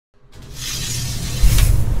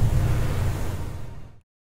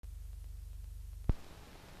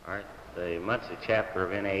The Muncie chapter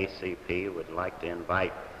of NAACP would like to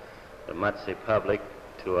invite the Muncie public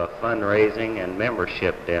to a fundraising and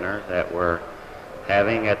membership dinner that we're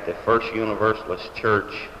having at the First Universalist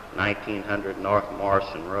Church, 1900 North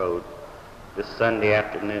Morrison Road, this Sunday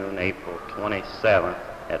afternoon, April 27th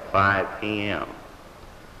at 5 p.m.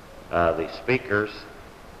 The speakers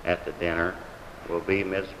at the dinner will be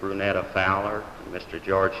Ms. Brunetta Fowler and Mr.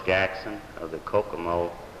 George Jackson of the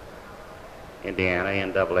Kokomo, Indiana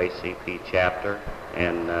NAACP chapter,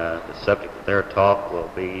 and the subject of their talk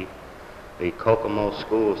will be the Kokomo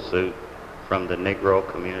school suit from the Negro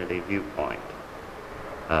community viewpoint.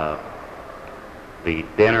 The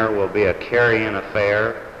dinner will be a carry-in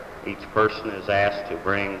affair. Each person is asked to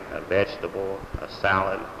bring a vegetable, a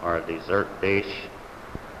salad, or a dessert dish,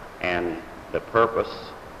 and the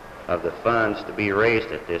purpose of the funds to be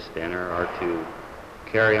raised at this dinner are to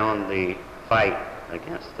carry on the fight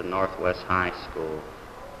against the Northwest High School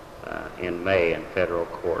in May in federal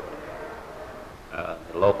court. The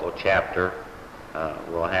local chapter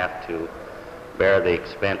will have to bear the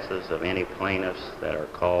expenses of any plaintiffs that are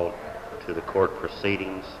called to the court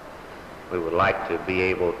proceedings. We would like to be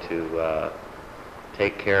able to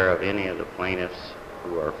take care of any of the plaintiffs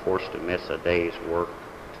who are forced to miss a day's work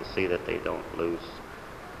to see that they don't lose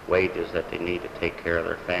wages that they need to take care of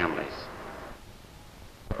their families.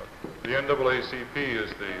 The NAACP is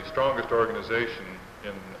the strongest organization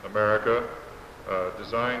in America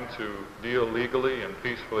designed to deal legally and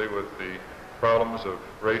peacefully with the problems of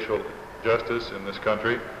racial justice in this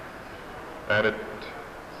country, and it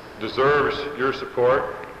deserves your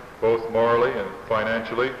support both morally and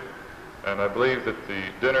financially. And I believe that the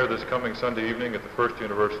dinner this coming Sunday evening at the First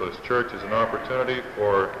Universalist Church is an opportunity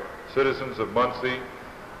for citizens of Muncie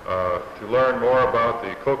to learn more about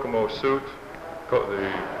the Kokomo suit,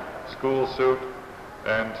 the school suit,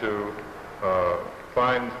 and to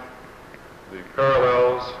find the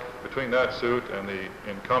parallels between that suit and the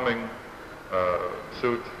incoming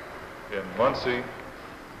suit in Muncie,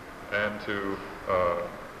 and to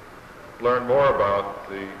learn more about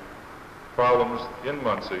the problems in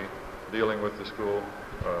Muncie dealing with the school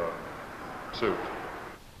suit.